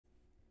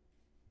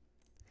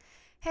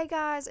Hey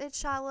guys, it's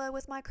Shiloh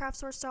with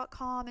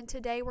mycraftsource.com, and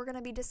today we're going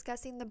to be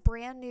discussing the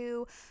brand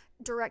new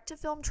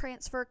direct-to-film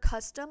transfer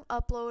custom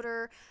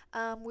uploader.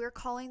 We're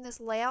calling this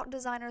Layout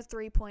Designer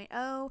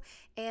 3.0,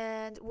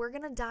 and we're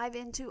going to dive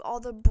into all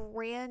the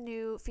brand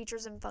new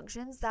features and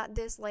functions that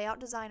this Layout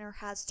Designer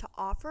has to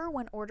offer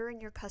when ordering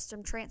your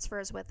custom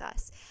transfers with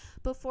us.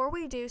 Before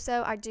we do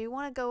so, I do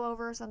want to go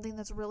over something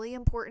that's really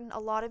important. A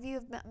lot of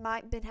you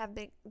have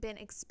been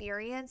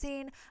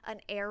experiencing an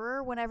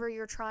error whenever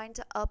you're trying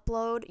to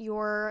upload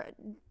your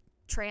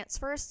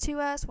transfers to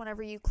us.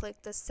 Whenever you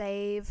click the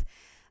save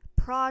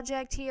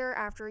project here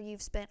after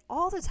you've spent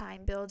all the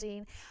time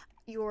building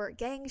your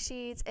gang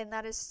sheets, and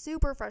that is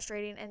super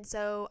frustrating. And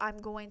so I'm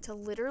going to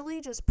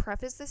literally just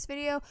preface this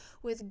video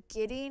with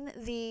getting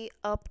the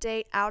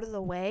update out of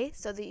the way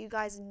so that you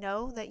guys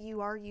know that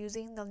you are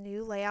using the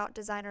new Layout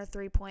Designer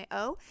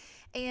 3.0.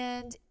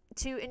 And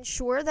to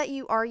ensure that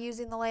you are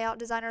using the Layout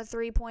Designer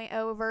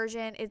 3.0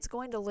 version, it's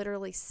going to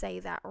literally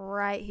say that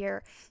right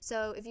here.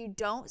 So if you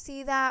don't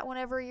see that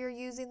whenever you're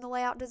using the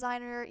Layout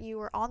Designer, you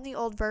are on the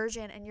old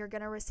version and you're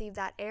going to receive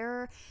that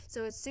error.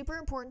 So it's super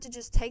important to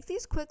just take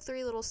these quick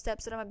 3 little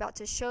steps that I'm about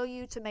to show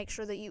you to make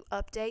sure that you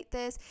update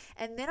this.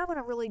 And then I'm going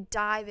to really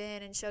dive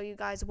in and show you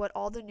guys what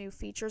all the new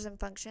features and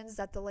functions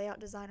that the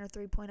Layout Designer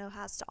 3.0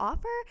 has to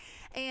offer.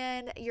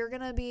 And you're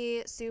going to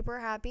be super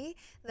happy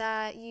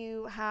that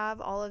you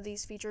have all of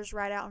these features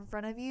right out in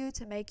front of you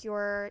to make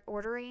your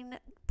ordering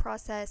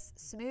process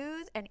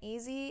smooth and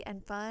easy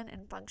and fun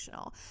and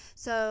functional.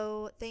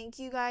 So thank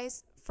you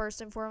guys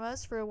first and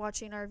foremost for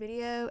watching our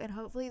video, and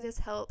hopefully this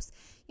helps,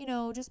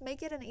 just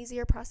make it an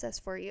easier process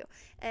for you.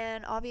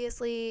 And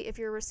obviously if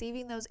you're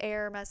receiving those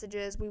error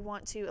messages, we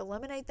want to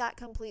eliminate that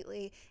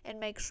completely and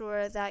make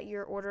sure that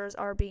your orders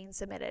are being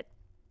submitted.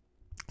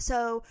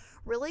 So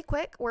really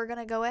quick, we're going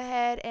to go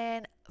ahead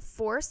and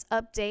force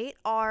update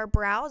our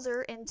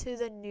browser into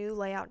the new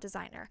Layout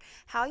Designer.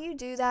 How you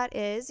do that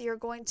is you're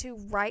going to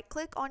right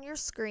click on your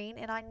screen,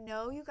 and I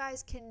know you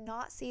guys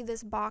cannot see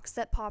this box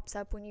that pops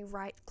up when you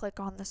right click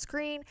on the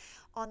screen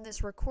on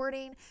this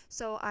recording,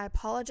 so I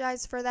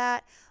apologize for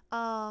that,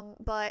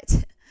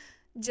 but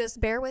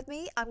just bear with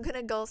me. I'm going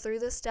to go through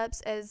the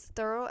steps as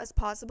thorough as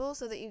possible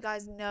so that you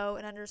guys know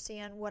and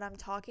understand what I'm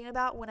talking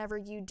about whenever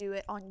you do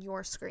it on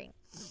your screen.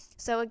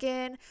 So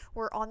again,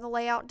 we're on the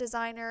Layout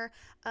Designer.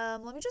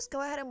 Let me just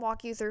go ahead and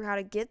walk you through how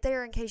to get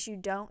there in case you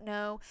don't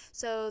know.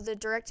 So the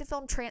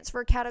direct-to-film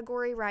transfer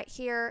category right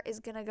here is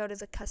going to go to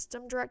the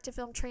custom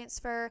direct-to-film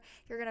transfer.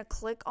 You're going to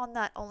click on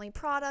that only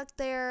product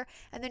there,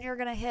 and then you're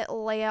going to hit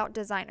Layout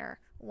Designer.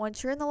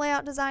 Once you're in the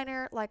Layout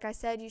Designer, like I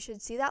said, you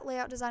should see that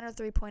Layout Designer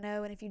 3.0,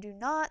 and if you do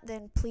not,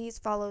 then please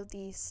follow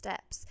these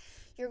steps.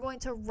 You're going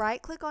to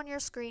right click on your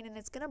screen, and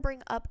it's going to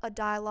bring up a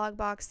dialog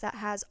box that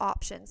has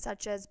options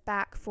such as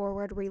back,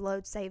 forward,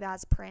 reload, save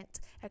as, print,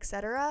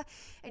 etc.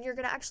 And you're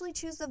going to actually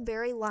choose the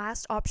very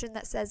last option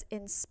that says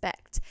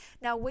inspect.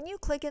 Now when you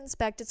click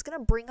inspect, it's going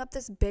to bring up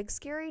this big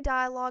scary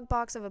dialog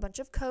box of a bunch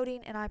of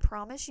coding, and I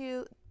promise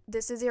you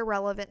this is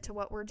irrelevant to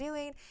what we're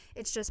doing.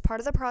 It's just part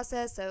of the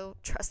process, so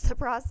trust the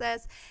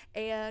process,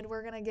 and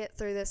we're going to get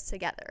through this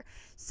together.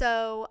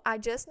 So I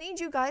just need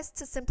you guys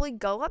to simply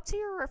go up to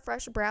your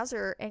refresh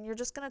browser, and you're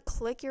just going to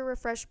click your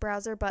refresh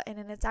browser button,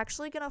 and it's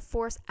actually going to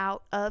force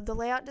out of the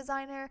Layout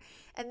Designer,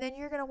 and then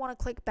you're going to want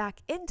to click back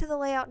into the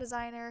Layout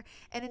Designer,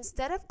 and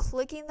instead of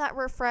clicking that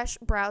refresh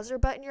browser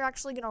button, you're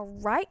actually going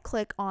to right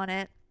click on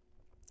it.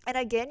 And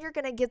again, you're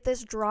going to get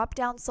this drop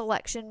down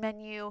selection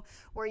menu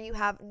where you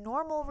have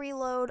normal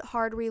reload,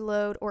 hard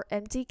reload, or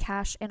empty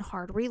cache and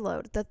hard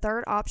reload. The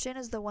third option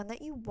is the one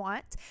that you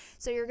want.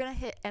 So you're going to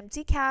hit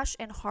empty cache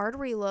and hard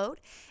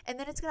reload, and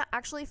then it's going to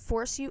actually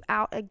force you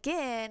out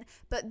again.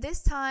 But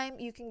this time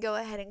you can go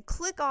ahead and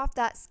click off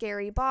that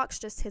scary box,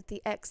 just hit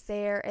the X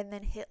there, and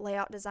then hit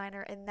Layout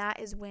Designer. And that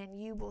is when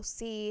you will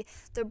see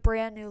the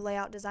brand new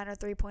Layout Designer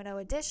 3.0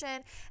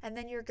 edition, and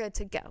then you're good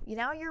to go.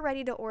 Now you're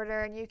ready to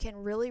order, and you can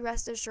really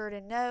rest assured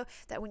and know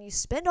that when you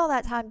spend all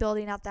that time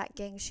building out that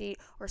gang sheet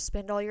or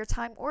spend all your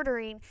time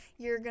ordering,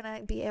 you're going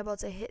to be able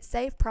to hit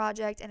save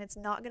project, and it's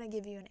not going to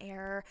give you an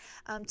error.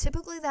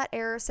 Typically that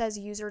error says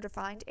user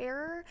defined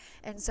error,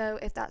 and so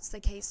if that's the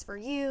case for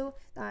you,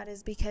 that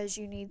is because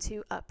you need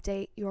to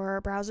update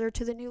your browser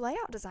to the new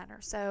Layout Designer.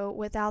 So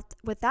with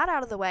that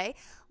out of the way,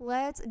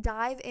 let's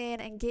dive in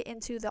and get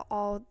into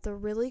all the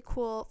really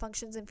cool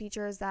functions and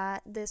features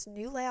that this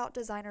new Layout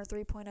Designer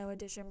 3.0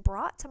 edition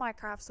brought to my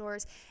craft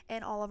source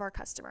and all of our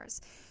customers.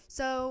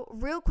 So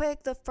real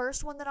quick, the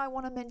first one that I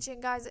want to mention,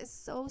 guys, is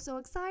so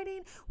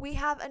exciting. We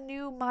have a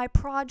new My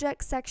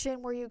Project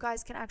section where you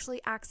guys can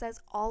actually access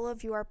all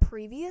of your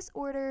previous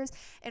orders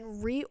and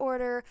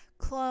reorder,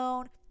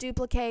 clone,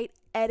 duplicate,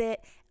 edit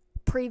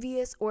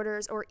previous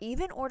orders, or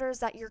even orders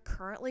that you're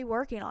currently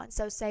working on.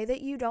 So say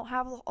that you don't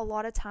have a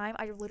lot of time.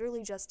 I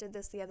literally just did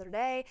this the other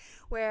day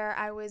where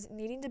I was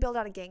needing to build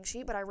out a gang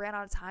sheet, but I ran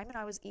out of time, and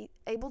I was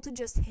able to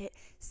just hit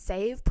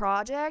save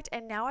project,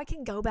 and now I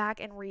can go back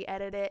and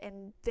re-edit it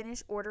and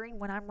finish ordering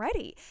when I'm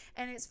ready.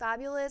 And it's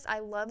fabulous. I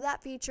love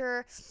that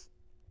feature.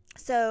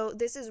 So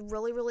this is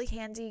really, really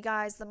handy,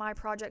 guys. The My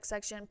Project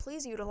section,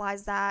 please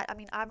utilize that. I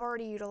mean, I've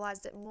already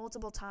utilized it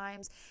multiple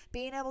times.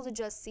 Being able to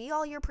just see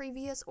all your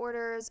previous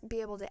orders,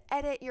 be able to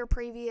edit your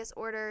previous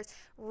orders,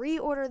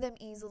 reorder them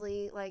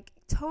easily, like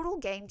total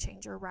game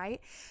changer,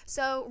 right?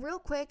 So real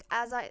quick,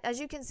 as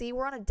you can see,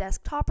 we're on a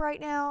desktop right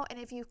now, and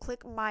if you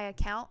click My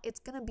Account, it's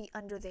gonna be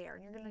under there,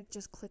 and you're gonna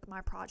just click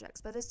My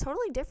Projects. But it's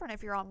totally different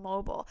if you're on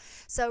mobile.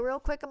 So real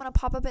quick, I'm gonna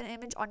pop up an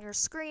image on your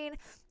screen,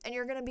 and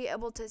you're gonna be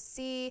able to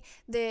see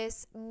this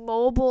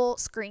mobile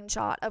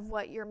screenshot of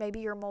what maybe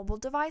your mobile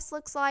device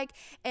looks like,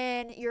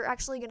 and you're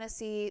actually going to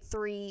see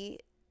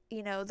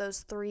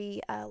those three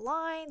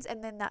lines,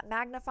 and then that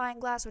magnifying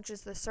glass, which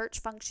is the search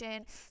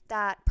function,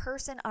 that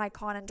person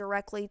icon, and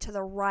directly to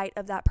the right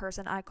of that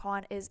person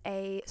icon is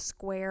a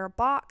square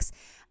box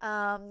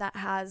that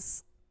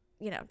has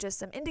just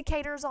some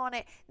indicators on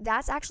it.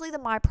 That's actually the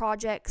My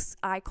Projects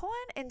icon,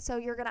 and so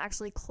you're going to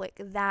actually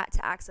click that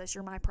to access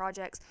your My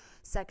Projects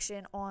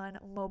section on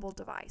mobile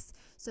device.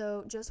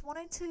 So just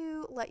wanted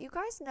to let you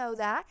guys know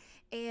that,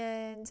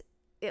 and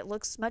it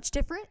looks much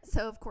different,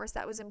 so of course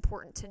that was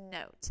important to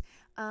note.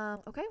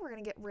 Okay, we're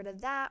going to get rid of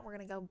that. We're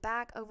going to go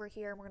back over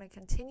here, and we're going to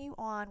continue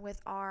on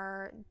with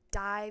our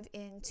dive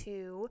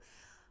into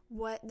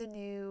what the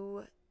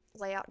new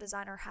Layout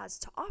Designer has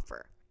to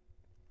offer.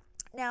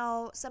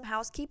 Now, some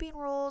housekeeping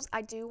rules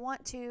I do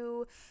want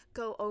to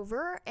go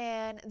over,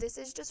 and this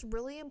is just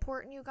really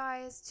important, you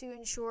guys, to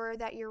ensure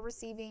that you're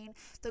receiving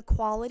the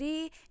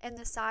quality and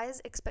the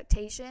size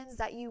expectations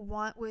that you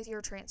want with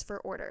your transfer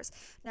orders.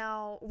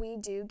 Now, we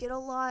do get a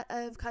lot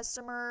of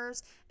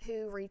customers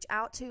who reach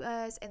out to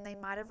us, and they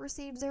might have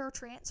received their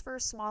transfer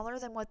smaller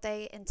than what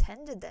they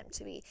intended them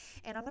to be.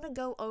 And I'm going to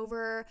go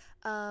over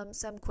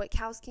some quick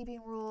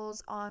housekeeping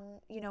rules on,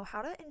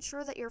 how to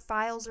ensure that your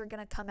files are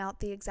going to come out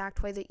the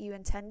exact way that you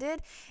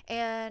intended.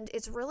 And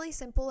it's really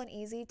simple and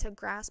easy to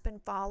grasp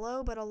and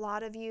follow, but a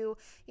lot of you,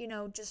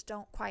 just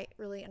don't quite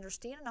really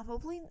understand. And I'm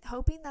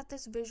hoping that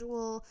this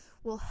visual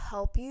will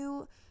help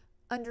you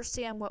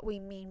understand what we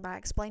mean by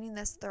explaining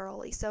this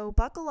thoroughly. So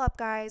buckle up,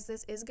 guys.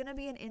 This is going to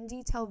be an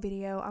in-detail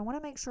video. I want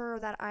to make sure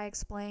that I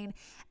explain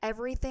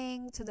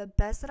everything to the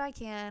best that I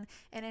can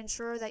and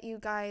ensure that you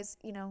guys,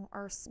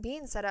 are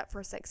being set up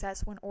for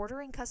success when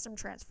ordering custom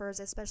transfers,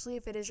 especially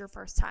if it is your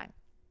first time.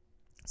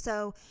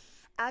 So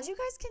as you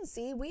guys can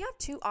see, we have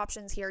two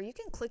options here. You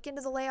can click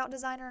into the Layout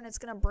Designer, and it's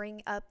going to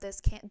bring up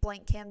this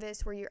blank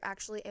canvas where you're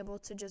actually able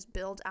to just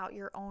build out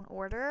your own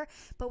order.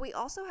 But we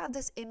also have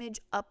this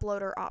image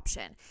uploader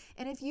option.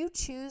 And if you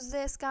choose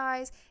this,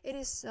 guys, it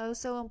is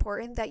so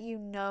important that you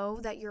know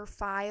that your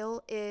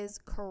file is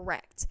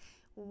correct.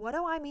 What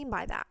do I mean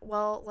by that?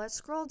 Well, let's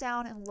scroll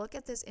down and look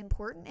at this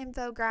important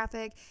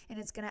infographic, and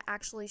it's going to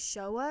actually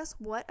show us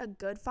what a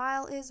good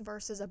file is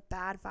versus a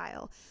bad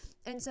file.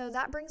 And so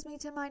that brings me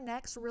to my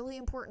next really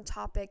important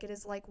topic. It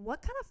is like,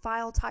 what kind of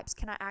file types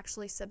can I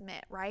actually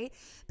submit, right?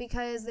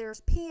 Because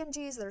there's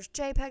PNGs, there's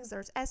JPEGs,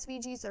 there's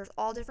SVGs, there's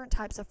all different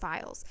types of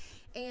files.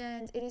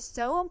 And it is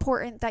so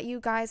important that you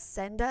guys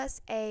send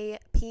us a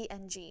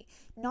PNG.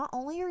 Not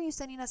only are you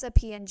sending us a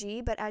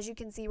PNG, but as you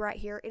can see right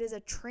here, it is a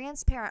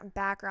transparent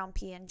background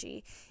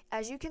PNG.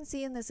 As you can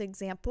see in this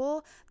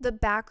example, the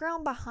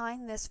background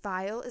behind this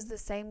file is the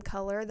same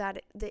color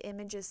that the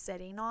image is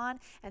sitting on,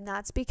 and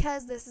that's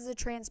because this is a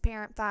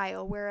transparent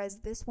file, whereas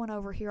this one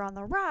over here on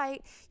the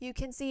right, you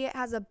can see it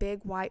has a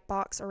big white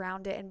box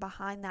around it and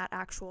behind that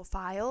actual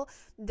file.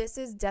 This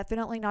is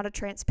definitely not a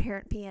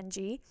transparent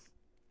PNG.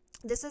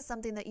 This is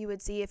something that you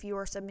would see if you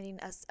are submitting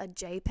a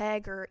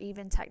JPEG or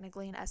even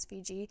technically an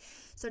SVG.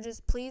 So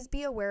just please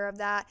be aware of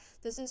that.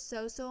 This is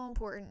so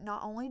important.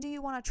 Not only do you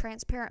want a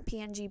transparent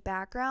PNG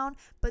background,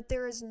 but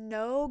there is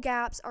no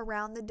gaps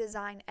around the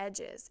design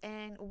edges.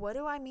 And what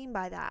do I mean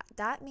by that?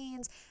 That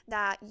means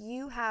that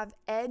you have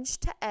edge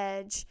to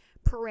edge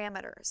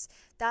parameters.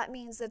 That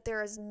means that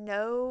there is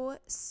no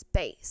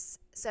space.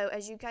 So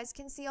as you guys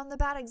can see on the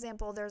bad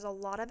example, there's a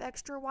lot of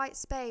extra white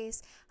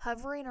space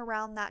hovering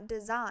around that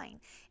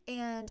design.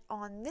 And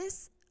on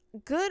this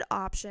good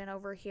option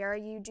over here,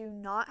 you do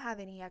not have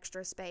any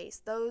extra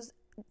space. Those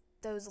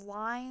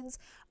lines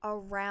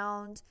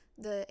around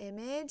the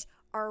image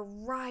are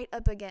right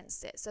up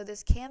against it. So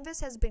this canvas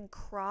has been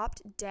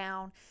cropped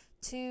down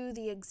to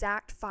the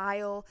exact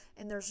file,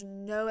 and there's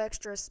no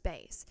extra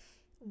space.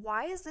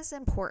 Why is this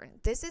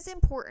important? This is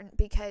important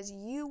because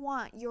you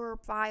want your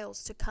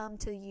files to come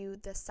to you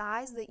the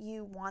size that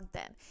you want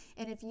them.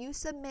 And if you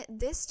submit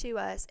this to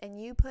us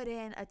and you put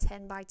in a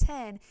 10 by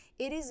 10,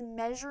 it is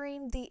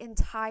measuring the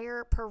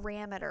entire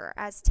parameter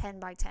as 10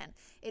 by 10.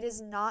 It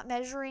is not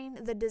measuring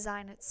the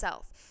design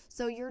itself.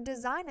 So your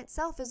design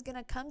itself is going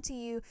to come to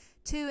you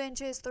 2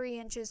 inches, 3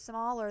 inches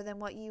smaller than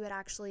what you had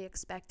actually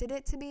expected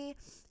it to be.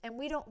 And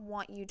we don't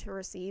want you to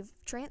receive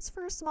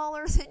transfers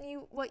smaller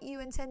than what you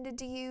intended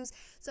to use.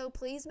 So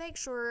please make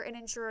sure and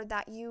ensure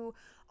that you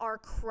are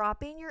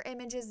cropping your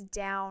images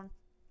down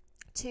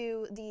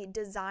to the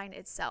design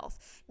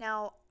itself.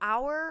 Now,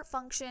 our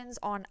functions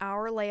on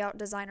our layout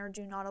designer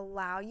do not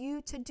allow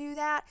you to do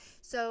that.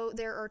 So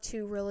there are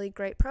two really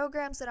great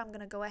programs that I'm going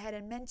to go ahead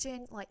and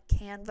mention, like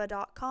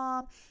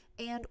canva.com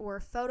and or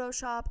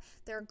Photoshop.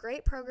 They're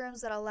great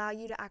programs that allow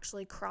you to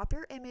actually crop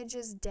your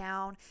images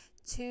down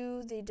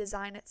to the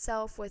design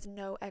itself with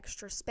no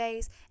extra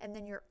space, and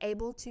then you're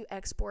able to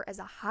export as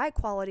a high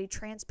quality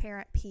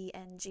transparent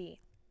PNG.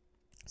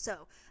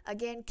 So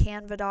again,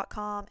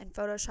 canva.com and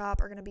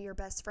Photoshop are going to be your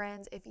best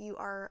friends if you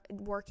are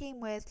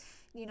working with,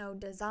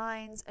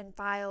 designs and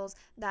files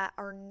that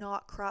are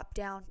not cropped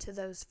down to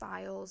those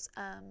files'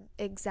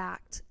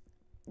 exact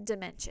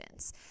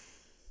dimensions.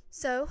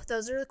 So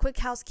those are the quick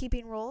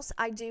housekeeping rules.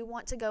 I do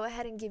want to go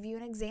ahead and give you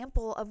an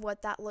example of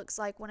what that looks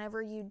like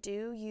whenever you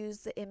do use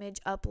the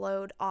image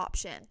upload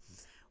option.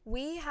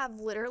 We have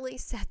literally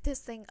set this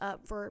thing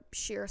up for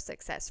sheer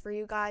success for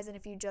you guys, and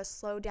if you just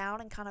slow down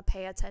and kind of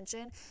pay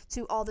attention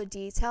to all the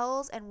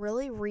details and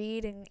really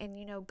read and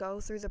go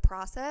through the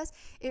process,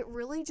 it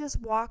really just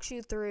walks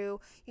you through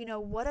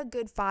what a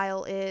good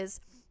file is,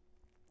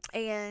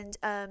 and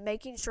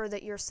making sure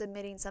that you're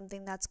submitting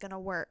something that's going to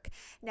work.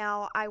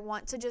 Now, I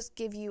want to just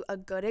give you a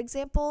good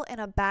example and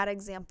a bad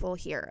example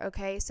here,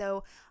 okay?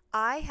 So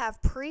I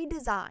have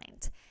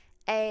pre-designed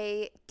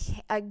a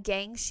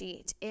gang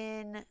sheet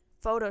in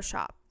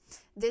Photoshop.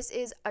 This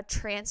is a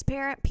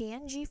transparent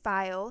PNG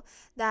file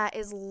that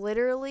is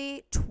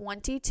literally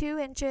 22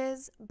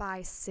 inches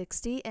by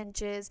 60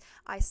 inches.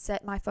 I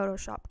set my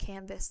Photoshop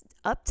canvas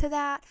up to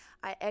that.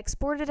 I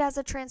export it as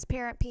a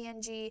transparent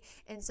PNG,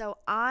 and so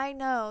I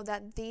know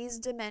that these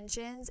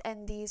dimensions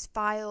and these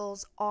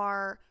files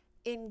are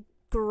in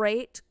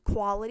great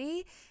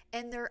quality,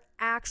 and they're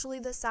actually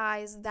the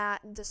size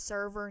that the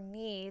server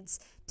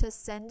needs to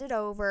send it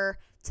over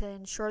to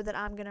ensure that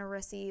I'm going to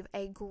receive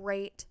a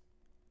great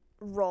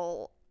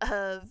roll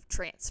of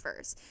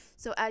transfers.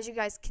 So as you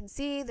guys can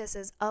see, this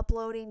is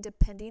uploading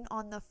depending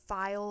on the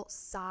file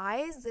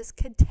size. This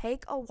could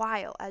take a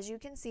while. As you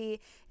can see,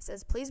 it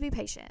says please be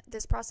patient.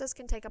 This process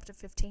can take up to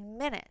 15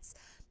 minutes.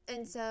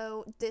 And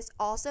so this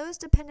also is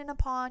dependent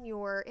upon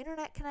your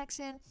internet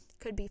connection.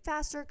 Could be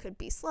faster, could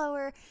be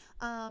slower.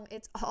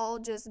 It's all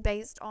just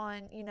based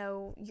on,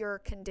 your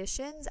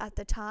conditions at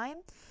the time.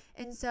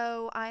 And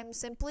so I'm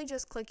simply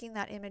just clicking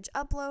that image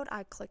upload.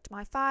 I clicked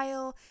my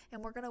file,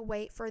 and we're going to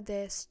wait for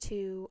this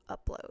to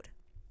upload.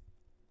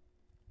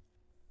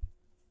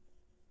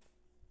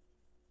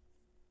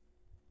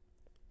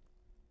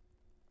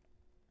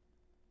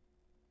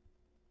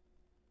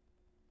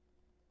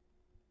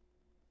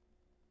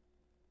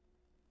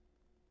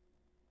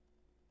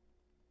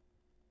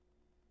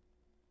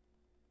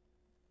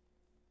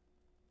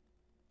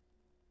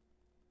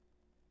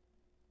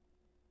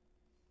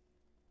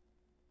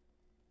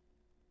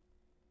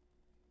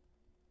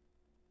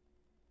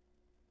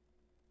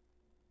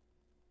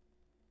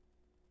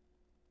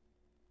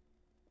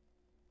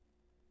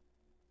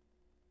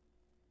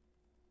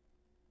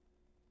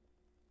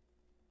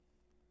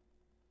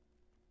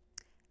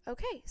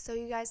 Okay, so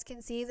you guys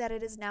can see that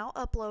it is now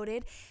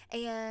uploaded,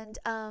 and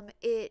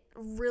it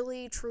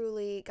really,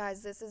 truly,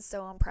 guys, this is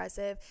so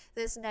impressive.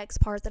 This next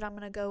part that I'm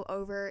going to go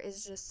over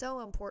is just so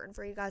important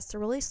for you guys to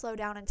really slow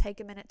down and take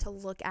a minute to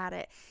look at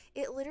it.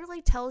 It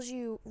literally tells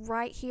you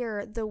right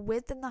here the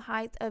width and the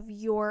height of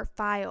your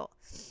file.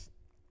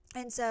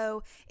 And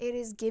so it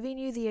is giving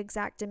you the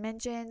exact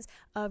dimensions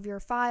of your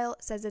file.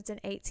 It says it's an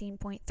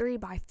 18.3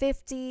 by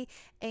 50,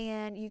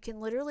 and you can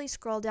literally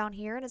scroll down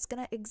here and it's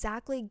going to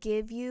exactly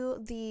give you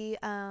the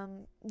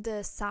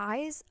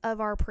size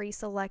of our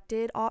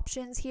pre-selected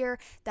options here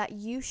that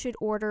you should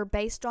order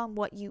based on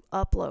what you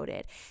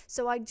uploaded.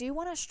 So I do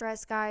want to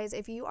stress, guys,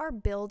 if you are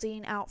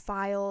building out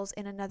files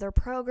in another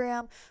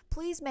program,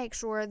 please make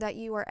sure that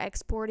you are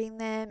exporting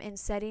them and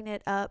setting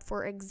it up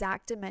for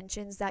exact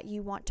dimensions that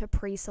you want to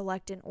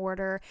pre-select and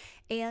order,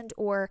 and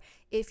or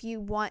if you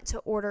want to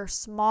order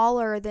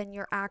smaller than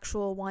your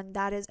actual one,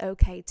 that is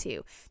okay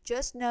too.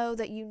 Just know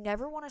that you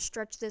never want to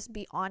stretch this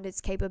beyond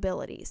its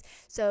capabilities.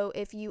 So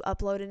if you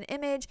upload an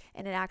image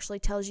and it actually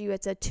tells you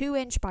it's a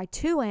 2-inch by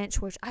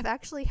 2-inch, which I've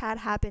actually had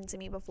happen to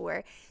me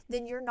before,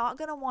 then you're not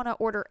going to want to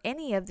order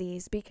any of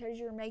these because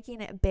you're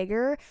making it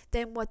bigger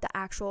than what the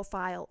actual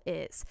file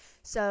is.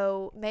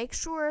 So make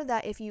sure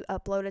that if you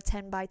upload a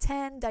 10 by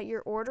 10 that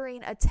you're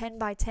ordering a 10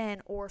 by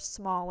 10 or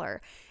smaller.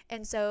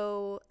 And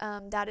so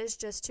that is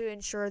just to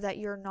ensure that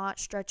you're not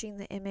stretching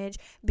the image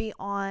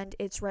beyond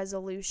its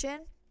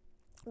resolution,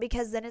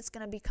 because then it's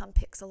going to become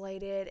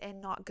pixelated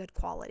and not good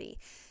quality.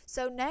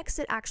 So next,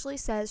 it actually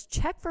says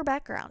check for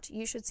background.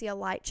 You should see a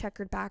light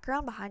checkered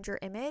background behind your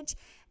image,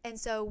 And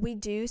so we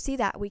do see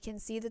that. We can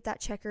see that that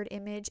checkered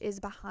image is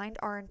behind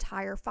our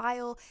entire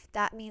file.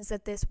 That means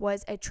that this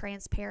was a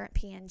transparent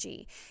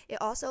PNG. It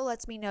also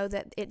lets me know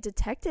that it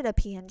detected a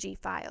PNG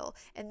file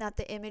and that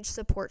the image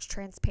supports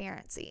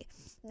transparency.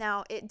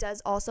 Now, it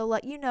does also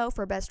let you know,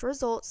 for best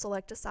results,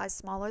 select a size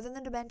smaller than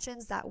the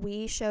dimensions that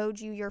we showed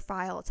you your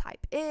file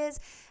type is,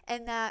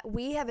 and that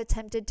we have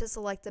attempted to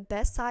select the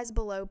best size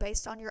below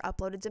based on your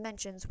uploaded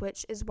dimensions,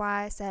 which is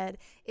why I said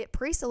it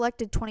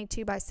pre-selected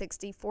 22 by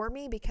 60 for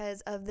me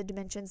because of the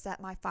dimensions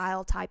that my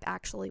file type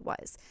actually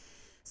was.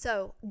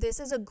 So this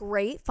is a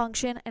great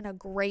function and a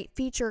great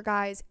feature,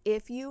 guys,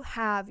 if you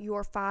have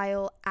your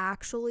file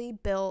actually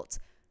built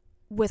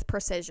with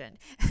precision.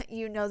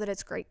 You know that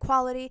it's great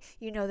quality,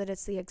 you know that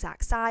it's the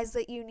exact size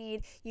that you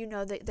need, you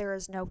know that there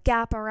is no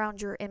gap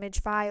around your image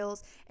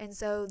files, and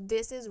so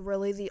this is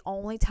really the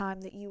only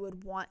time that you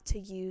would want to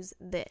use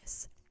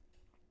this.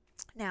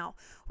 Now,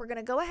 we're going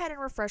to go ahead and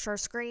refresh our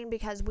screen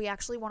because we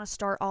actually want to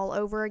start all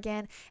over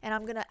again, and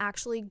I'm going to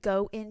actually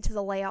go into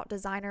the layout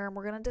designer, and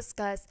we're going to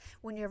discuss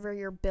whenever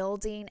you're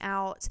building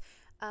out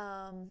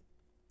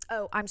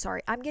oh, I'm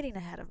sorry, I'm getting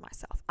ahead of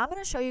myself. I'm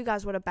going to show you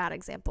guys what a bad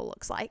example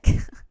looks like.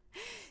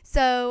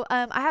 So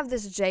I have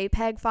this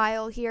JPEG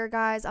file here,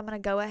 guys. I'm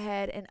going to go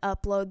ahead and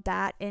upload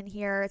that in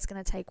here. It's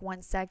going to take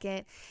 1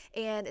 second,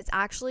 and it's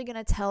actually going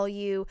to tell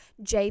you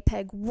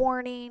JPEG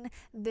warning.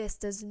 This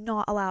does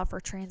not allow for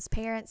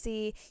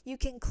transparency. You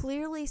can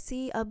clearly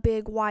see a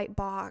big white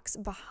box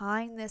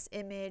behind this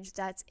image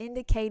that's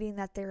indicating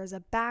that there is a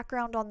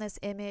background on this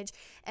image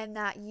and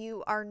that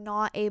you are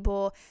not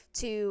able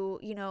to,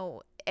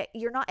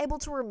 you're not able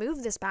to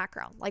remove this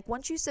background. Like,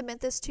 once you submit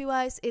this to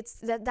us,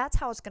 that's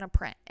how it's going to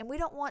print. And we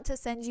don't want to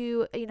send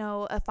you,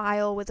 a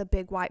file with a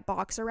big white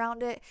box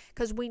around it,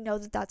 because we know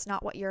that that's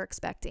not what you're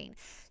expecting.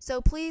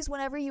 So please,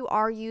 whenever you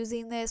are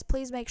using this,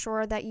 please make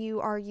sure that you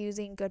are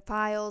using good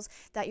files,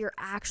 that you're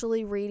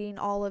actually reading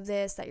all of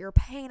this, that you're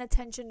paying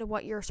attention to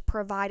what you're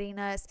providing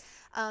us,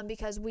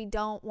 because we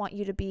don't want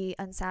you to be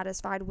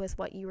unsatisfied with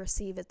what you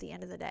receive at the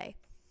end of the day.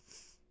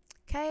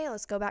 Okay,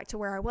 let's go back to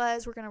where I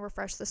was. We're going to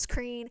refresh the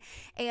screen,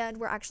 and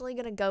we're actually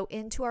going to go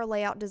into our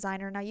layout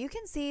designer. Now, you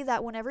can see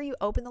that whenever you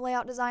open the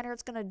layout designer,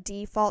 it's going to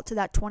default to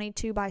that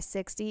 22 by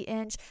 60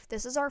 inch.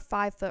 This is our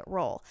 5-foot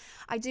roll.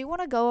 I do want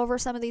to go over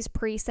some of these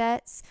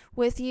presets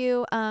with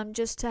you,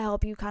 just to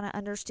help you kind of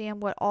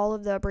understand what all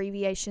of the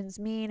abbreviations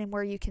mean and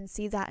where you can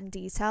see that in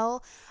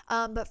detail.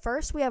 But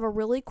first, we have a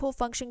really cool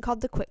function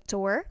called the Quick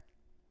Tour.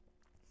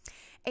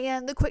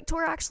 And the Quick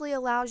Tour actually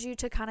allows you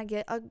to kind of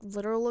get a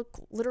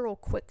literal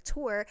quick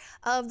tour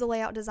of the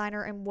layout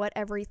designer and what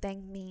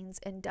everything means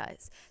and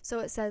does. So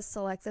it says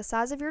select the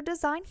size of your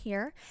design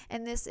here,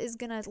 and this is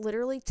going to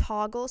literally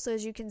toggle. So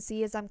as you can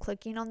see, as I'm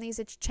clicking on these,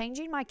 it's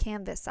changing my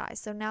canvas size.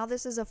 So now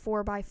this is a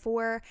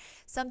 4x4.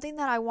 Something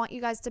that I want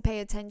you guys to pay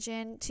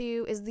attention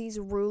to is these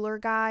ruler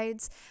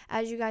guides.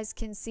 As you guys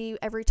can see,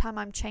 every time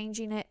I'm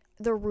changing it,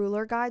 the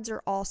ruler guides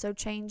are also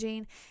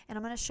changing, and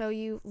I'm going to show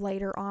you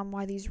later on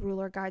why these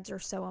ruler guides are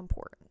so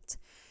important.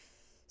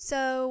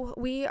 So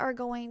we are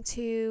going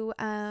to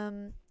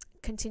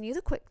continue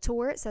the quick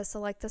tour. It says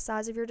select the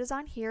size of your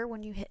design here.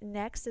 When you hit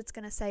next, it's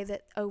going to say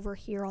that over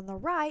here on the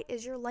right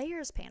is your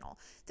layers panel.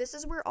 This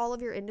is where all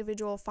of your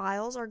individual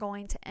files are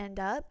going to end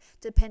up,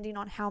 depending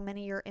on how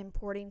many you're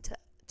importing to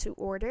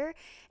order.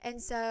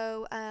 And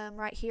so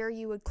right here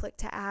you would click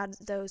to add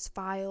those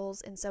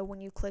files, and so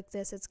when you click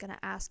this, it's going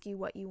to ask you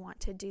what you want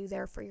to do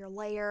there for your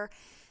layer.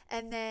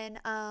 And then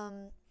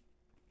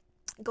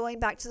going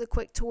back to the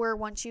quick tour,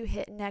 once you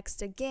hit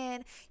next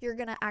again, you're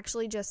going to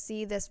actually just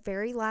see this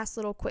very last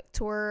little quick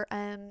tour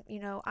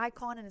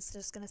icon, and it's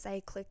just going to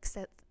say click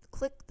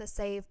the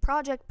save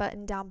project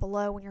button down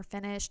below when you're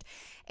finished,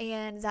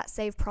 and that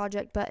save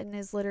project button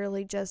is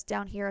literally just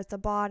down here at the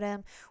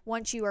bottom.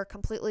 Once you are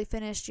completely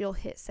finished, you'll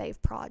hit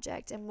save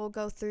project, and we'll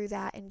go through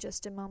that in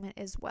just a moment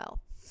as well.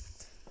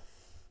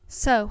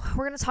 So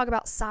we're going to talk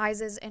about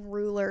sizes and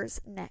rulers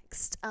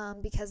next,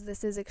 because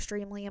this is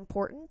extremely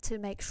important to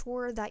make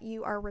sure that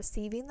you are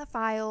receiving the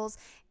files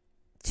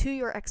to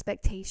your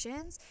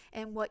expectations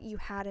and what you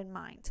had in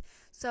mind.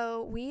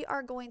 So we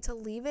are going to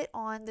leave it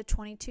on the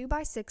 22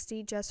 by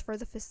 60 just for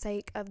the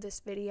sake of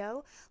this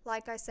video.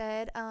 Like I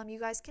said, you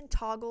guys can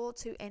toggle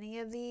to any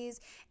of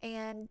these,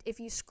 and if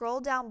you scroll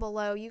down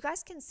below, you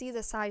guys can see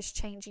the size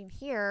changing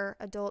here: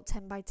 adult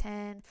 10 by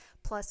 10,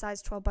 plus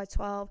size 12 by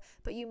 12,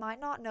 but you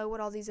might not know what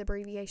all these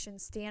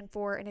abbreviations stand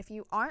for, and if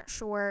you aren't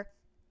sure,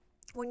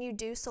 when you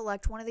do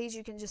select one of these,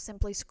 you can just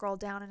simply scroll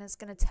down, and it's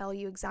going to tell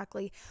you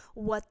exactly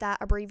what that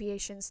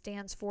abbreviation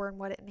stands for and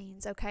what it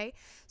means, okay?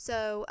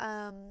 So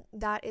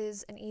that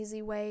is an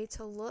easy way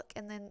to look,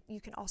 and then you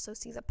can also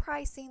see the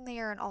pricing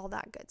there and all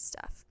that good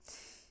stuff.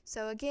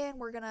 So again,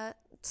 we're going to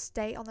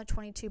stay on the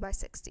 22 by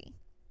 60.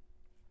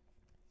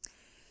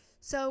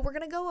 So we're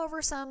going to go over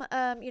some,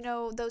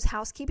 those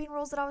housekeeping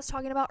rules that I was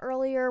talking about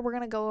earlier. We're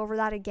going to go over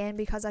that again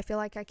because I feel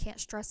like I can't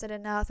stress it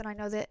enough. And I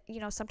know that,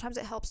 sometimes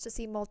it helps to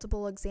see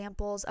multiple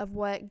examples of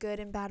what good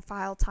and bad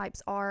file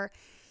types are.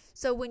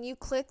 So when you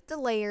click the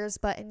layers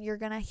button, you're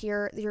going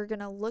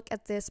to look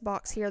at this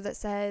box here that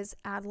says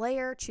add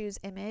layer, choose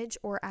image,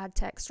 or add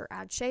text or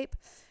add shape.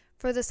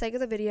 For the sake of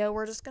the video,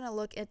 we're just going to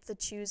look at the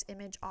choose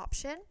image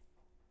option.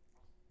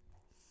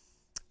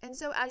 And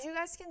so as you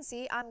guys can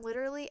see, I'm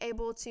literally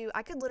able to,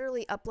 I could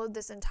literally upload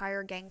this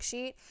entire gang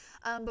sheet,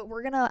 but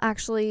we're going to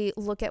actually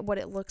look at what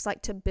it looks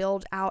like to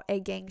build out a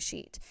gang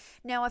sheet.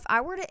 Now, if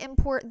I were to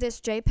import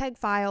this JPEG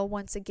file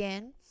once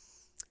again,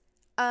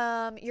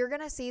 you're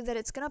going to see that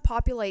it's going to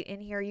populate in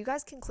here. You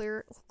guys can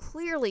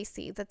clearly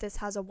see that this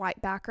has a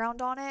white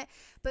background on it,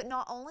 but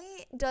not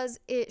only does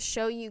it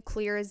show you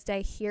clear as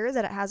day here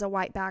that it has a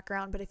white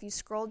background, but if you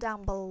scroll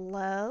down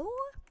below,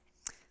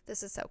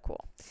 this is so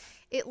cool.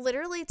 It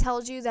literally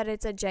tells you that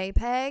it's a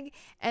JPEG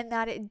and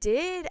that it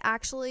did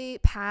actually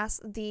pass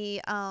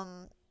the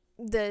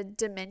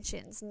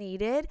dimensions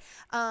needed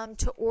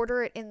to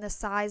order it in the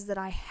size that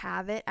I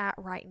have it at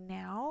right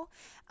now.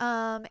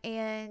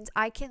 And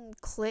I can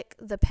click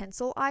the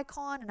pencil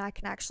icon and I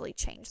can actually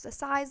change the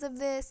size of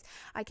this.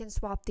 I can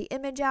swap the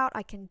image out.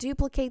 I can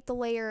duplicate the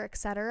layer,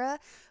 etc.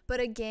 But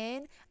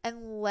again,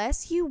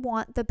 unless you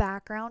want the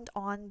background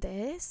on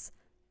this,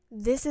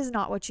 this is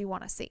not what you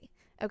want to see.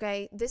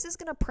 Okay, this is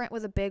going to print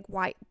with a big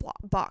white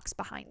box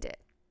behind it.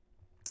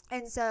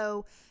 And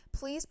so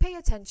please pay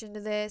attention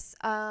to this.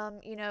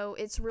 You know,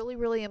 it's really,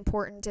 really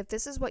important. If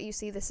this is what you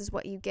see, this is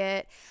what you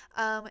get.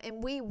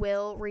 And we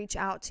will reach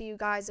out to you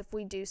guys if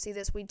we do see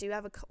this. We do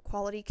have a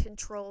quality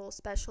control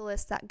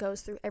specialist that goes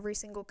through every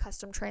single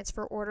custom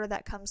transfer order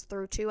that comes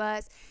through to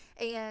us.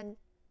 And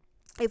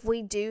if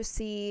we do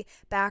see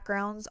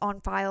backgrounds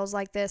on files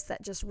like this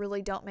that just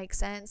really don't make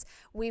sense,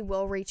 we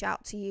will reach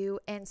out to you.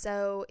 And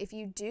so if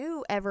you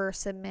do ever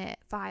submit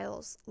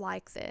files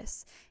like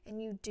this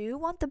and you do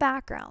want the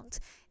background,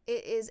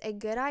 it is a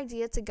good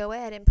idea to go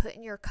ahead and put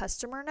in your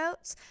customer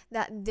notes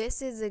that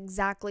this is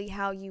exactly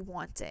how you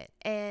want it.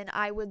 And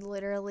I would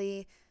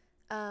literally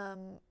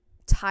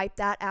type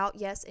that out,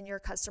 yes, in your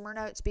customer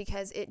notes,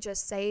 because it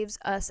just saves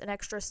us an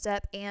extra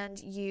step and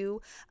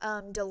you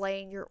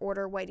delaying your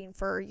order, waiting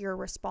for your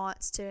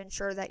response to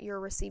ensure that you're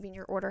receiving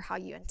your order how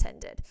you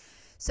intended.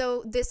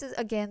 So this is,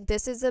 again,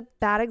 this is a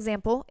bad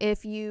example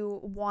if you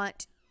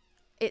want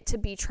it to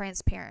be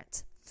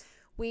transparent.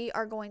 We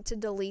are going to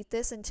delete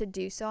this, and to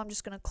do so, I'm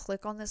just going to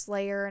click on this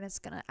layer and it's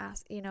going to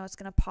ask, you know, it's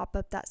going to pop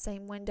up that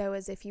same window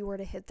as if you were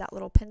to hit that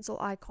little pencil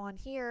icon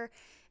here,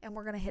 and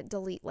we're going to hit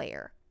delete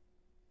layer.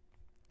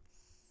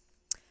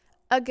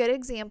 A good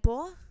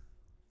example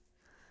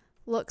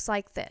looks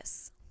like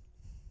this.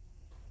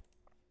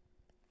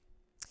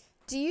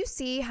 Do you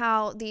see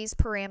how these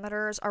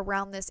parameters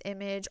around this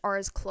image are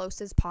as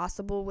close as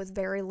possible with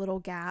very little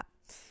gap?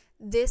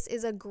 This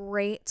is a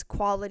great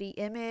quality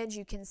image.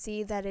 You can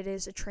see that it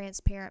is a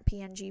transparent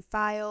PNG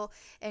file,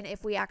 and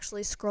if we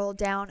actually scroll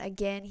down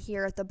again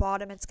here at the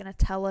bottom, it's going to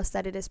tell us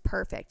that it is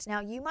perfect. Now,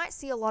 you might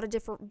see a lot of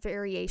different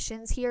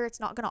variations here.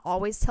 It's not going to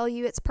always tell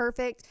you it's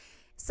perfect.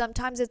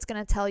 Sometimes it's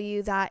going to tell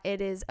you that it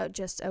is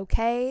just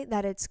okay,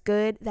 that it's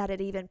good, that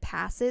it even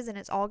passes, and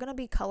it's all going to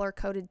be color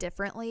coded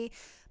differently.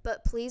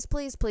 But please,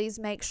 please, please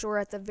make sure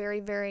at the very,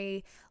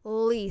 very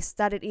least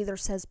that it either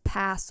says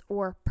pass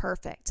or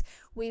perfect.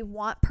 We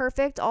want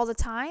perfect all the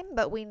time,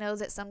 but we know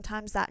that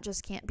sometimes that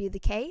just can't be the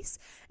case.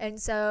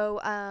 And so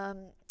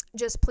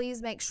just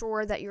please make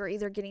sure that you're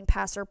either getting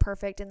pass or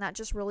perfect, and that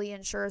just really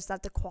ensures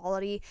that the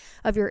quality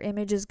of your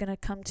image is going to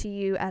come to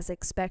you as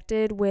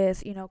expected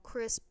with, you know,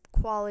 crisp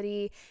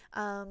quality,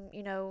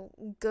 you know,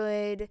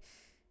 good.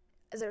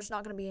 There's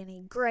not going to be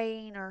any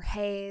grain or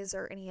haze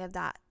or any of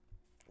that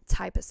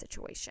type of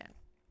situation.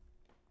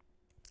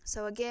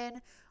 So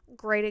again,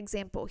 great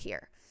example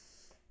here.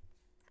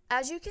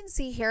 As you can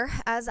see here,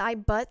 as I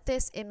butt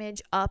this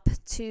image up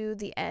to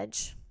the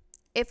edge,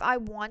 if I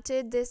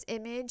wanted this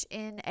image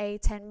in a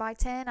 10 by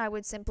 10, I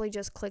would simply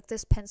just click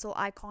this pencil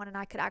icon, and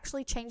I could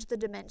actually change the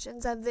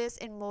dimensions of this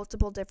in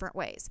multiple different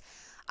ways.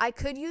 I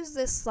could use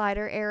this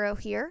slider arrow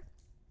here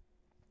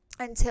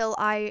until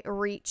I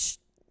reach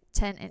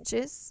 10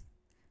 inches,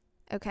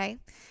 okay?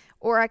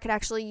 Or I could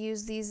actually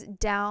use these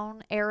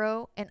down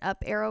arrow and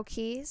up arrow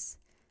keys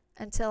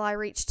until I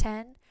reach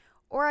 10.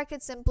 Or I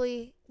could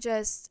simply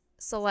just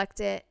select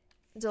it,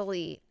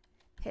 delete,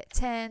 hit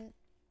 10,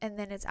 and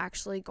then it's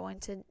actually going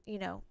to, you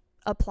know,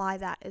 apply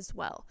that as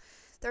well.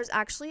 There's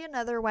actually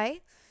another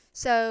way.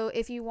 So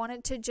if you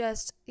wanted to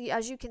just,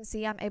 as you can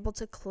see, I'm able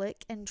to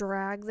click and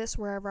drag this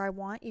wherever I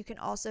want. You can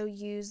also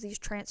use these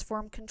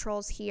transform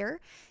controls here,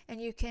 and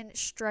you can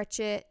stretch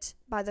it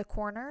by the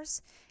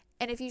corners.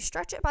 And if you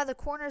stretch it by the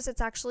corners,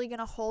 it's actually going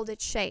to hold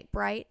its shape,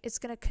 right? It's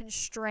going to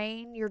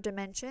constrain your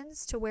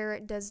dimensions to where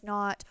it does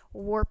not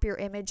warp your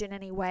image in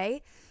any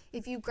way.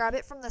 If you grab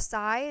it from the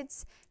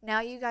sides,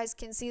 now you guys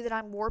can see that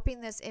I'm warping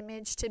this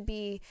image to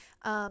be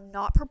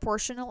not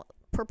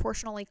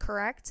proportionally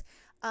correct.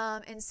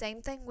 And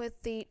same thing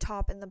with the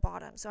top and the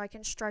bottom. So I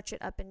can stretch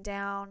it up and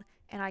down,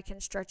 and I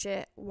can stretch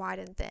it wide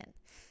and thin.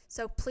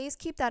 So please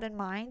keep that in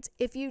mind.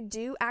 If you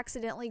do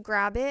accidentally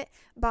grab it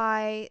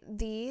by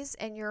these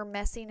and you're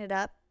messing it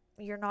up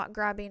you're not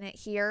grabbing it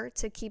here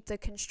to keep the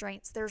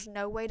constraints. There's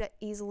no way to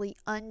easily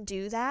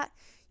undo that.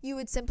 You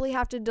would simply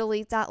have to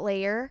delete that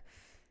layer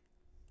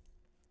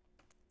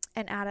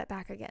and add it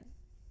back again.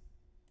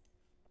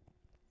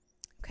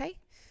 Okay,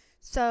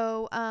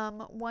 so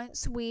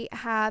once we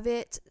have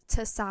it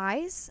to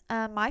size,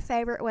 my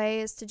favorite way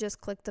is to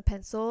just click the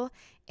pencil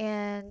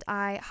and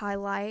I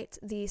highlight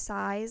the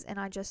size and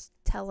I just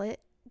tell it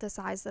the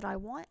size that I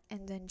want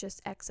and then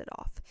just exit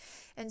off.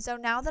 And so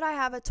now that I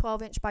have a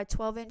 12-inch by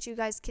 12-inch, you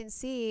guys can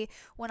see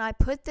when I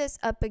put this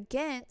up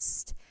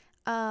against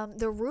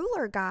the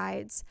ruler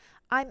guides,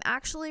 I'm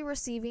actually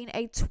receiving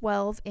a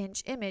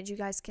 12-inch image. You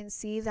guys can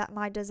see that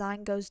my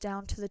design goes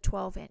down to the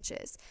 12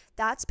 inches.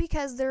 That's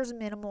because there's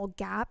minimal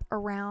gap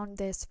around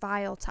this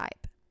file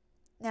type.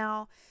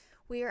 Now,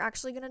 we are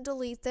actually going to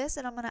delete this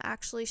and I'm going to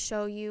actually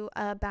show you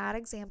a bad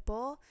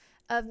example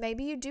of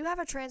maybe you do have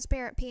a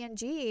transparent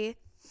PNG,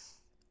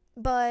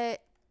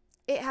 but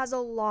it has a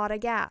lot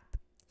of gap.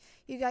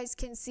 You guys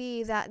can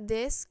see that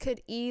this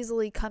could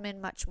easily come in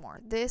much more.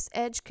 This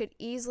edge could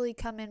easily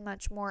come in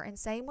much more, and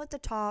same with the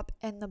top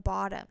and the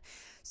bottom.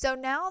 So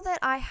now that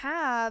I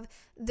have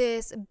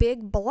this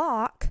big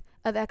block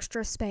of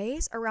extra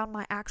space around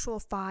my actual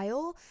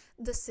file,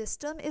 the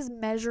system is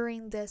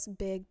measuring this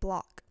big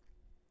block.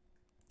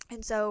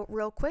 And so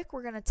real quick,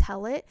 we're going to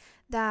tell it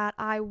that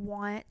I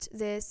want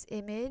this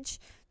image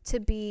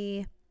to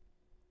be,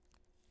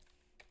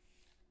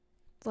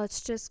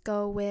 let's just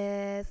go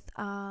with,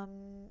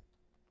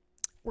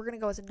 we're going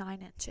to go with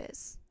 9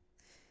 inches.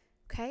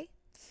 Okay.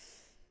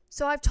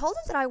 So I've told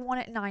it that I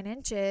want it 9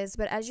 inches,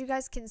 but as you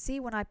guys can see,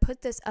 when I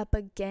put this up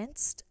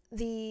against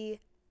the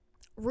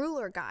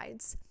ruler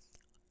guides,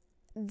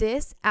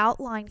 this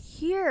outline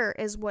here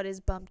is what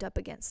is bumped up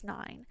against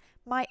 9.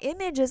 My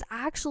image is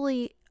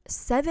actually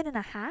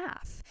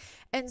 7.5.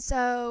 And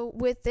so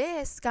with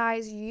this,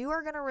 guys, you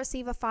are going to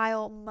receive a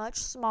file much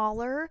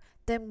smaller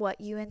than what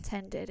you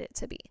intended it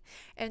to be.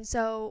 And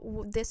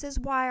so this is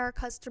why our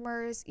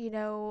customers,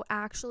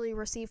 actually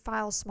receive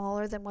files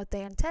smaller than what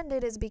they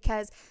intended, is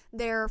because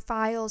their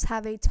files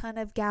have a ton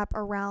of gap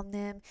around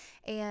them,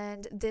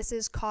 and this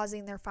is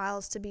causing their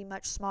files to be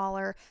much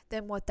smaller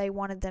than what they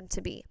wanted them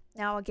to be.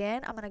 Now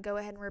again, I'm going to go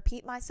ahead and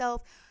repeat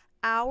myself.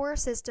 Our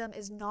system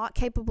is not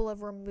capable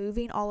of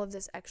removing all of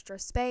this extra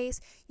space.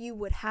 You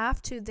would have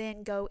to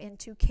then go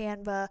into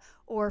Canva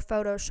or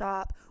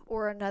Photoshop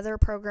or another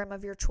program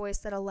of your choice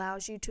that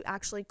allows you to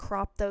actually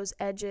crop those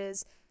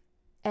edges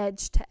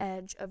edge to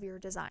edge of your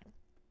design.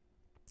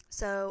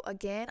 So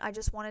again, I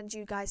just wanted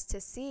you guys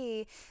to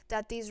see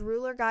that these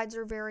ruler guides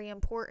are very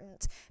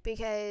important,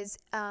 because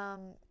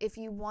if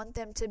you want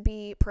them to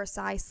be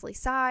precisely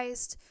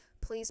sized,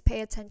 please pay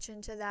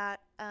attention to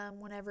that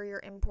whenever you're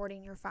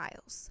importing your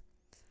files.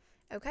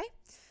 Okay,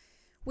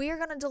 we are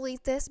going to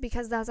delete this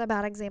because that's a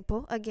bad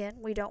example. Again,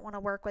 we don't want to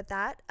work with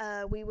that.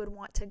 We would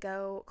want to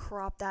go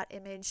crop that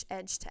image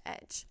edge to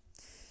edge.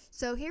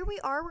 So here we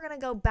are. We're going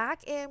to go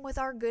back in with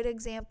our good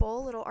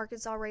example, little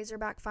Arkansas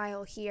Razorback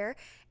file here,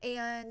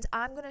 and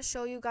I'm going to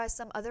show you guys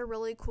some other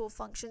really cool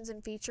functions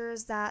and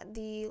features that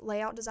the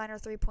Layout Designer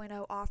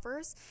 3.0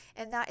 offers,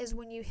 and that is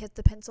when you hit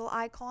the pencil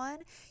icon,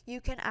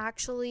 you can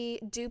actually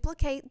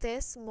duplicate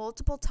this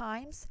multiple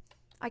times.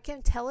 I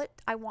can tell it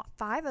I want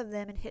 5 of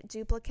them and hit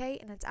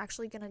duplicate, and it's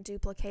actually going to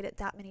duplicate it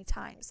that many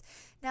times.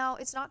 Now,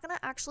 it's not going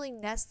to actually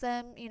nest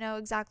them,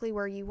 exactly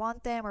where you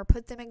want them or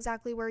put them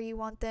exactly where you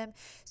want them.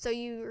 So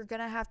you're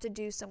going to have to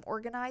do some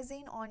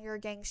organizing on your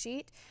gang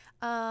sheet.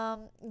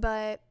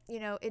 But,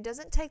 it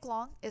doesn't take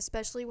long,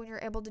 especially when you're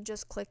able to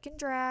just click and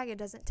drag. It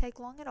doesn't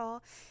take long at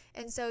all.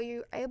 And so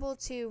you're able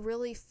to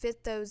really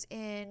fit those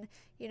in,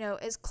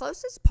 as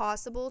close as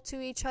possible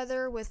to each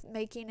other, with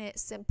making it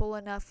simple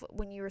enough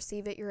when you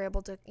receive it, you're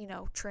able to,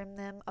 trim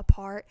them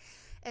apart.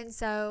 And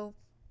so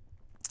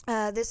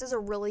this is a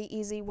really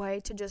easy way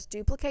to just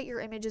duplicate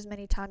your image as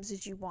many times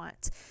as you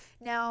want.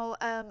 Now,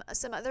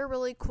 some other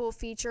really cool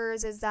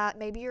features is that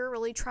maybe you're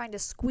really trying to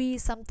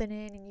squeeze something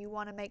in and you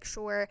want to make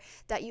sure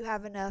that you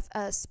have enough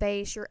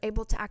space. You're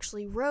able to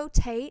actually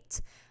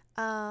rotate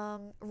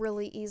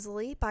really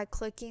easily by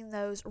clicking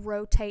those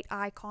rotate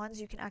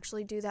icons. You can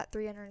actually do that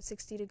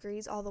 360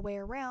 degrees all the way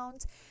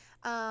around,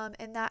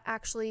 and that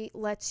actually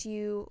lets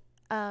you,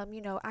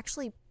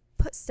 actually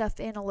put stuff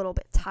in a little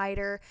bit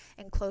tighter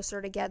and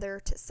closer together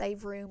to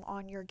save room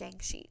on your gang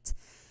sheet.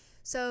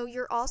 So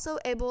you're also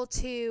able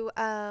to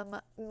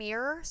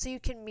mirror, so you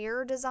can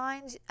mirror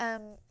designs.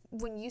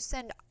 When you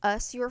send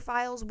us your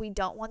files, we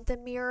don't want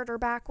them mirrored or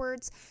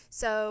backwards.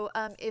 So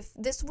if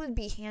this would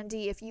be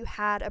handy if you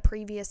had a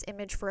previous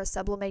image for a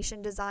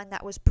sublimation design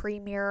that was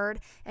pre-mirrored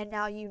and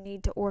now you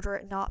need to order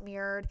it not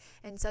mirrored.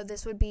 And so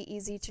this would be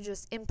easy to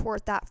just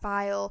import that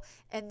file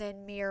and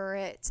then mirror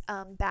it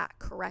back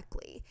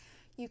correctly.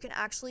 You can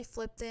actually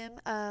flip them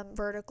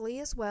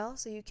vertically as well,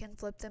 so you can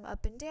flip them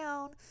up and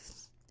down.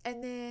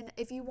 And then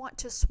if you want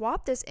to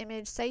swap this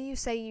image, say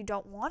you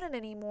don't want it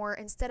anymore,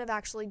 instead of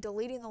actually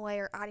deleting the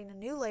layer, adding a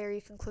new layer,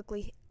 you can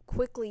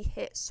quickly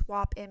hit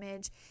swap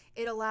image,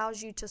 it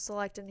allows you to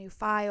select a new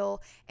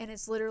file, and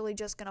it's literally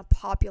just going to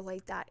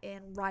populate that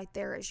in right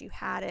there as you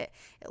had it.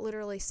 It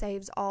literally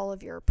saves all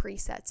of your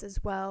presets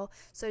as well.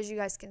 So as you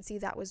guys can see,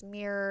 that was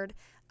mirrored,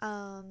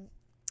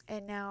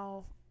 and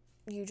now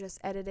you just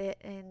edit it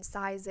and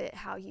size it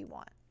how you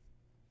want.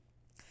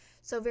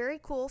 So very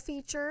cool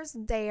features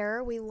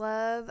there. We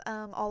love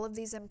all of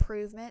these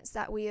improvements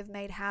that we have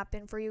made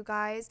happen for you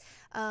guys.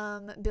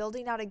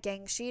 Building out a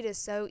gang sheet is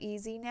so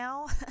easy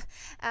now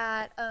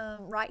at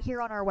right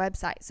here on our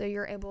website. So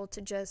you're able to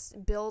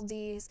just build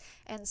these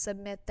and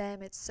submit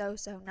them. It's so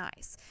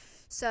nice.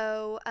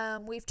 So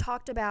we've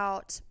talked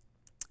about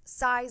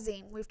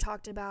sizing. We've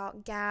talked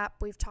about gap.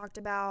 We've talked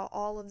about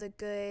all of the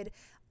good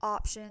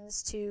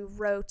options to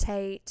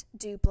rotate,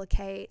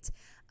 duplicate.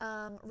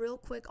 Real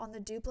quick on the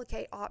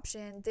duplicate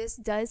option, this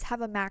does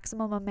have a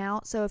maximum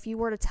amount. So if you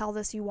were to tell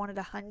this you wanted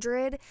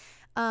 100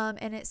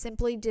 and it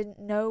simply didn't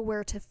know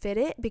where to fit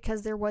it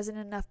because there wasn't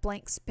enough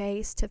blank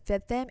space to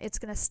fit them, it's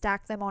going to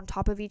stack them on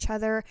top of each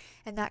other,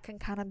 and that can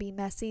kind of be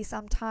messy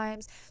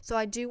sometimes. So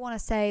I do want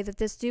to say that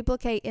this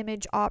duplicate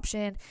image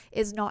option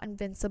is not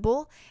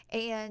invincible,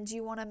 and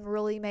you want to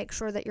really make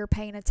sure that you're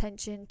paying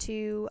attention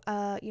to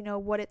you know,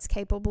 what it's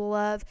capable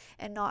of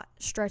and not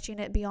stretching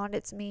it beyond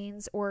its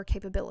means or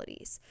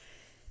capabilities.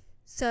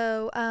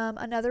 So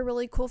another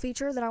really cool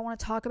feature that I want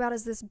to talk about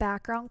is this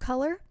background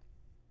color.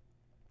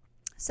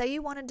 Say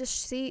you wanted to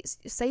see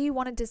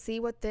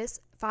what this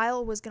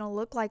file was going to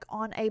look like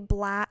on a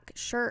black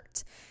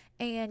shirt,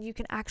 and you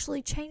can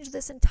actually change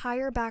this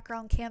entire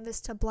background canvas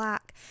to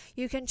black.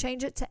 You can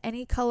change it to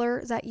any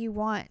color that you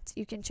want.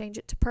 You can change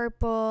it to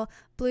purple,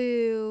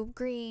 blue,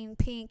 green,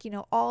 pink, you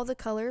know, all the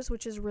colors,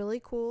 which is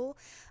really cool.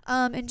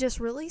 And just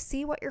really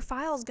see what your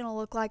file is going to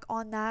look like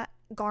on that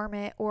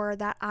garment or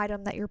that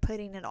item that you're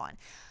putting it on.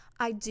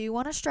 I do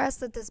want to stress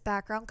that this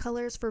background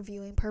color is for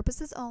viewing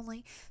purposes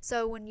only.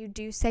 So when you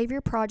do save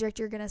your project,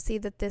 you're going to see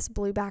that this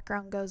blue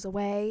background goes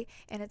away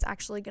and it's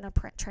actually going to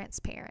print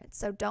transparent.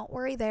 So don't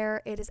worry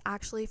there. It is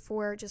actually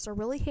for just a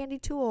really handy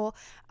tool,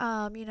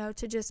 you know,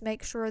 to just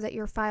make sure that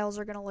your files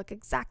are going to look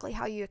exactly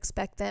how you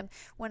expect them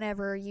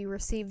whenever you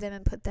receive them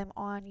and put them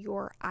on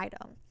your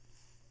item.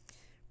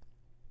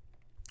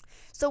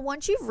 So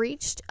once you've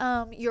reached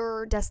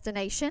your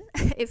destination,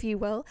 if you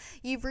will,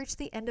 you've reached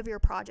the end of your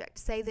project.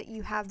 Say that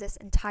you have this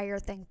entire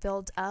thing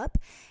filled up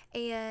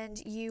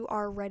and you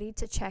are ready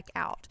to check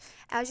out.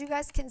 As you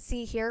guys can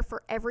see here,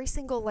 for every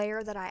single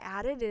layer that I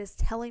added, it is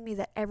telling me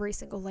that every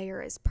single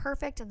layer is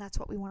perfect, and that's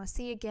what we want to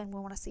see. Again, we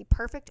want to see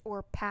perfect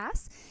or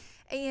pass.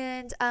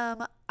 And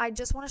I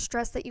just want to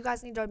stress that you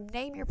guys need to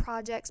name your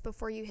projects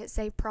before you hit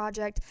save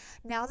project.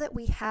 Now that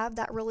we have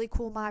that really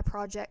cool My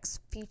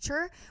Projects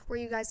feature where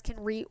you guys can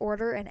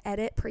reorder and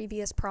edit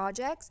previous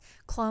projects,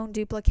 clone,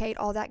 duplicate,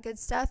 all that good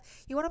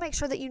stuff, you want to make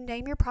sure that you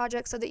name your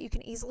projects so that you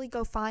can easily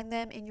go find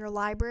them in your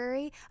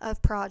library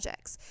of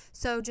projects.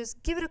 So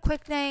just give it a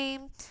quick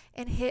name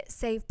and hit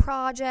save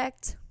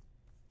project.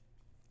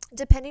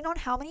 Depending on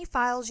how many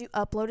files you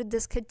uploaded,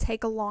 this could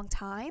take a long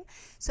time.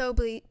 So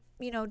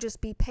just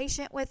be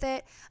patient with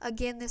it.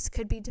 Again, this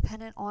could be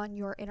dependent on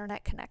your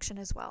internet connection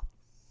as well.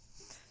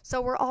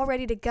 So we're all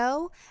ready to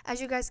go.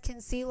 As you guys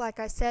can see, like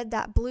I said,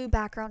 that blue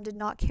background did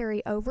not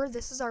carry over.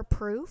 This is our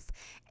proof,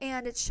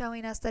 and it's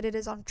showing us that it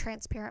is on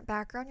transparent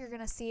background. You're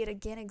going to see it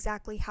again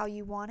exactly how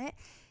you want it.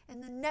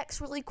 And the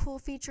next really cool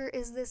feature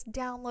is this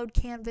download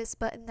canvas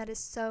button that is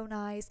so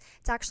nice.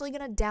 It's actually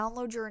going to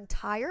download your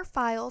entire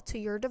file to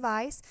your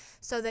device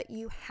so that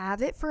you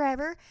have it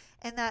forever,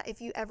 and that if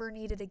you ever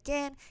need it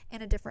again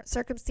in a different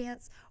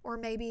circumstance, or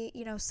maybe,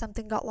 you know,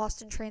 something got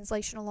lost in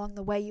translation along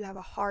the way, you have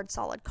a hard,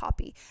 solid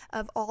copy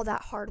of all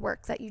that hard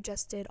work that you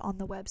just did on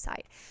the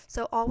website.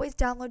 So always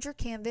download your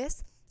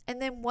canvas. And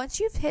then once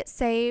you've hit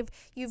save,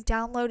 you've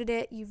downloaded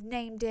it, you've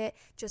named it,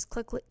 just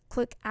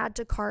click add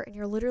to cart, and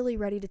you're literally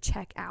ready to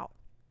check out.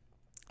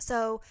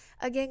 So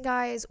again,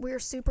 guys, we're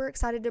super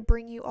excited to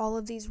bring you all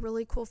of these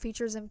really cool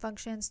features and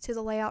functions to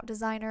the Layout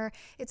Designer.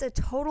 It's a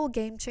total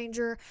game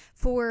changer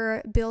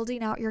for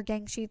building out your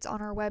gang sheets on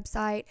our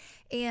website,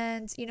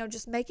 and, you know,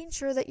 just making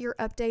sure that you're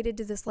updated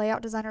to this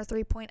Layout Designer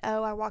 3.0.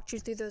 I walked you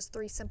through those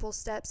 3 simple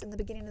steps in the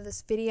beginning of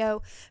this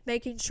video,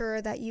 making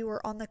sure that you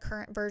are on the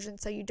current version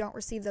so you don't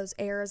receive those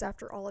errors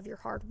after all of your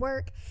hard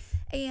work.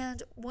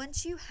 And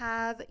once you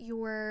have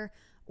your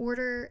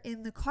order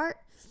in the cart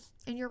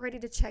and you're ready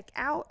to check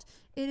out,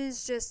 it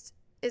is just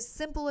as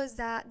simple as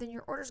that. Then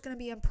your order is going to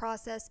be in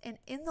process, and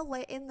in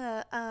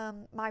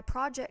the My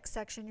Project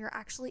section, you're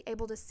actually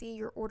able to see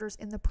your orders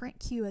in the print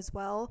queue as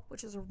well,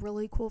 which is a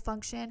really cool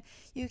function.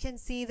 You can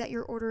see that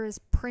your order is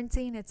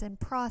printing, it's in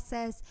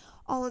process,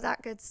 all of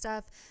that good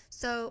stuff.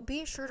 So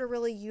be sure to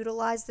really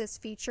utilize this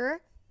feature,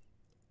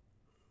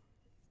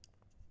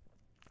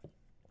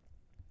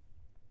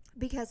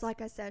 because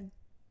like I said,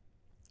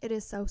 it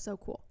is so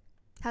cool.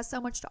 Has so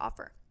much to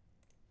offer.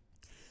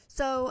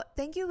 So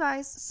thank you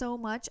guys so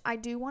much. I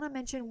do want to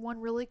mention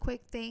one really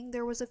quick thing.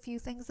 There was a few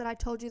things that I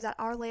told you that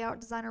our Layout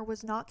Designer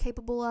was not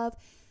capable of.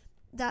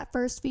 That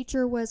first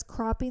feature was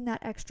cropping that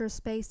extra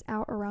space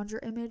out around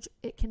your image.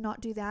 It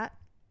cannot do that.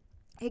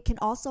 It can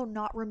also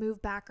not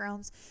remove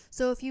backgrounds.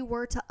 So if you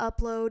were to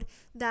upload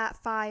that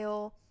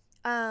file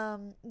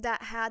that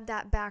had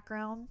that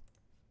background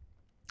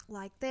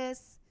like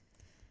this,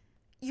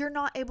 you're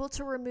not able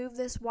to remove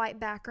this white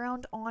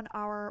background on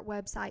our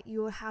website.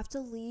 You will have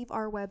to leave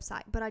our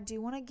website. But I do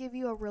want to give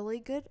you a really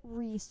good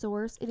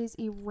resource. It is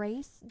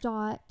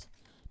erase.bg.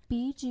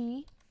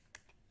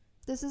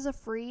 This is a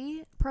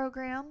free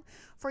program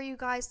for you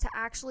guys to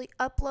actually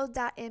upload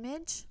that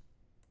image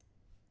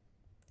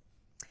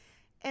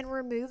and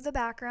remove the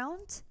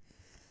background.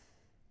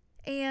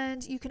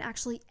 And you can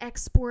actually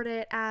export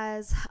it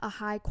as a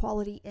high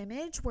quality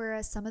image,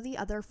 whereas some of the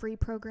other free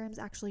programs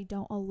actually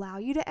don't allow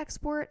you to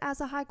export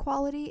as a high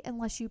quality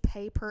unless you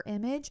pay per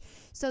image.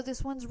 So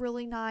this one's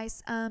really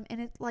nice. And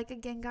it, like,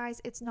 again,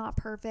 guys, it's not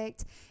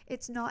perfect.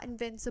 It's not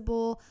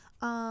invincible.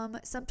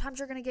 Sometimes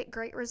you're going to get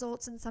great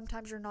results and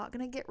sometimes you're not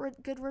going to get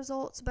good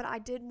results. But I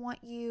did want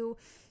you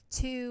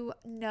to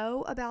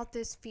know about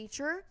this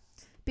feature,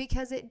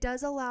 because it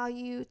does allow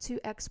you to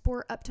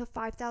export up to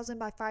 5,000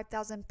 by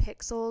 5,000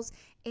 pixels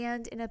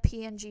and in a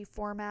PNG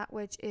format,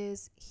 which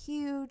is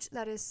huge.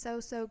 That is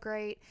so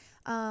great.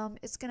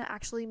 It's going to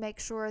actually make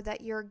sure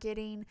that you're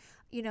getting,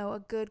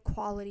 a good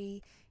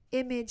quality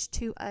image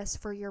to us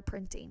for your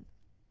printing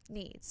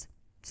needs.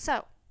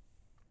 So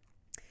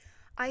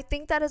I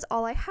think that is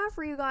all I have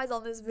for you guys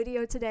on this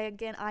video today.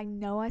 Again, I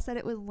know I said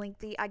it was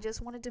lengthy. I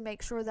just wanted to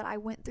make sure that I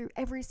went through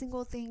every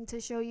single thing to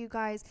show you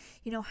guys,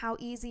 how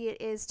easy it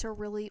is to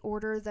really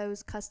order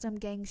those custom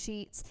gang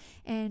sheets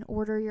and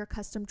order your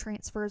custom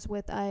transfers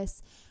with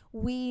us.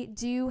 We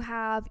do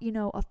have,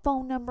 a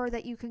phone number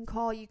that you can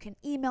call. You can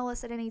email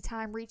us at any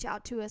time, reach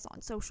out to us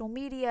on social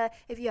media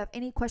if you have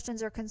any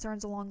questions or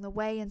concerns along the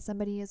way, and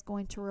somebody is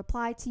going to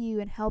reply to you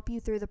and help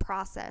you through the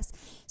process.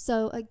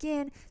 So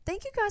again,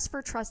 thank you guys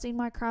for trusting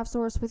My Craft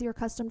Source with your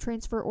custom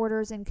transfer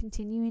orders and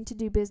continuing to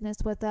do business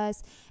with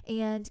us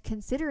and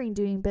considering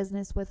doing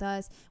business with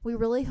us. We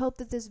really hope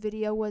that this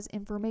video was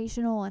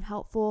informational and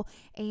helpful,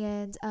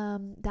 and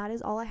that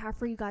is all I have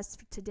for you guys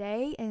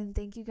today. And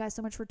thank you guys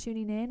so much for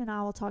tuning in, and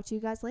I will talk to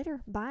you guys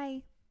later.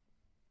 Bye.